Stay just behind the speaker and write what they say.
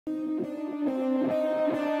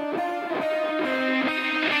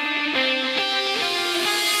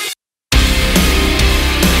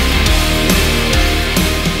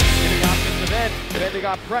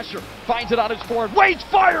got pressure, finds it on his forehand, waits,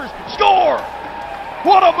 fires, score!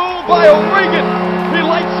 What a move by O'Regan! He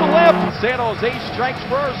lights the lamp. San Jose strikes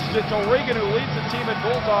first. It's O'Regan who leads the team in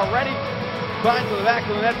goals already. Finds to the back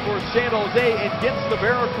of the net for San Jose and gets the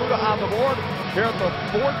Barracuda on the board here at the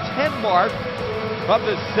 4:10 mark of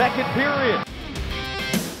the second period.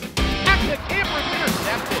 The Camper's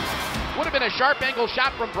intercepted. Would have been a sharp angle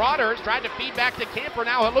shot from Broadhurst. Tried to feed back to Camper.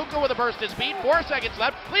 Now Haluka with a burst of speed. 4 seconds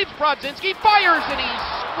left. Leaves Brodzinski. Fires and he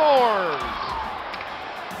scores.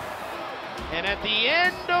 And at the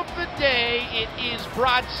end of the day, it is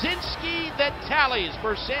Brodzinski that tallies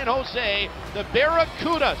for San Jose. The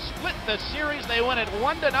Barracuda split the series. They win it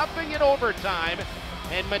 1-0 in overtime.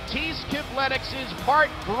 And Matisse Kivleniks' heart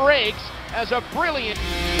breaks as a brilliant...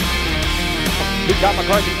 He's got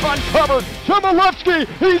McCarthy uncovered. Chmelevski,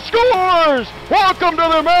 he scores! Welcome to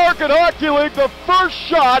the American Hockey League. The first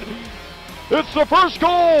shot. It's the first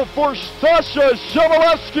goal for Sasha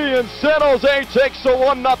Chmelevski, and San Jose takes a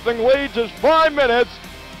 1-0 lead just 5 minutes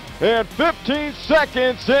and 15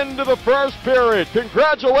 seconds into the first period.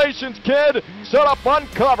 Congratulations, kid. Set up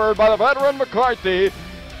uncovered by the veteran McCarthy.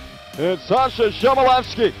 And Sasha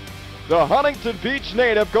Chmelevski, the Huntington Beach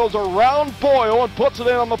native, goes around Boyle and puts it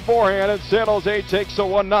in on the forehand, and San Jose takes a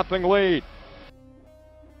 1-0 lead.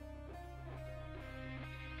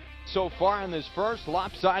 So far in this first,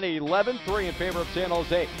 lopsided 11-3 in favor of San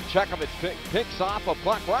Jose. Chekovic picks off a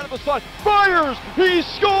puck right at the side, fires, he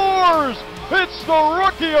scores! It's the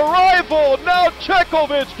rookie arrival, now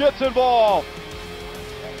Chekovic gets involved.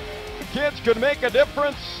 The kids could make a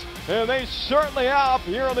difference, and they certainly have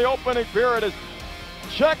here in the opening period. As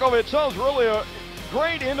Chekovic shows really a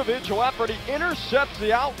great individual effort. He intercepts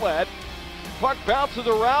the outlet. Puck bounces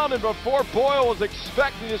around, and before Boyle was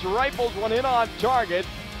expecting, his rifles one in on target,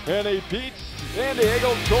 and he beats San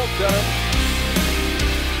Diego's goal center.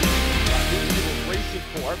 He was racing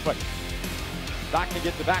for it, but not going to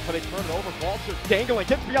get the back, but they turn it over. Balcers dangling,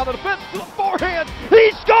 gets beyond the defense to the forehand.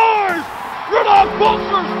 He scores! Rudolph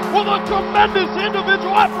Balcers, with a tremendous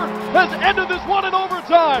individual effort, has ended this one in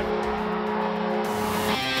overtime.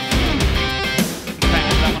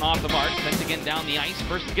 Off the mark, sent again down the ice.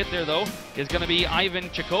 First to get there, though, is going to be Ivan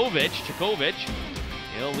Chekovic.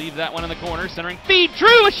 He'll leave that one in the corner, centering feed.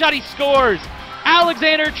 True, a shot, he scores!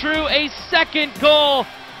 Alexander True, a second goal,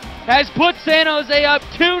 has put San Jose up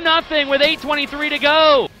 2-0 with 8:23 to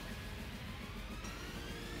go.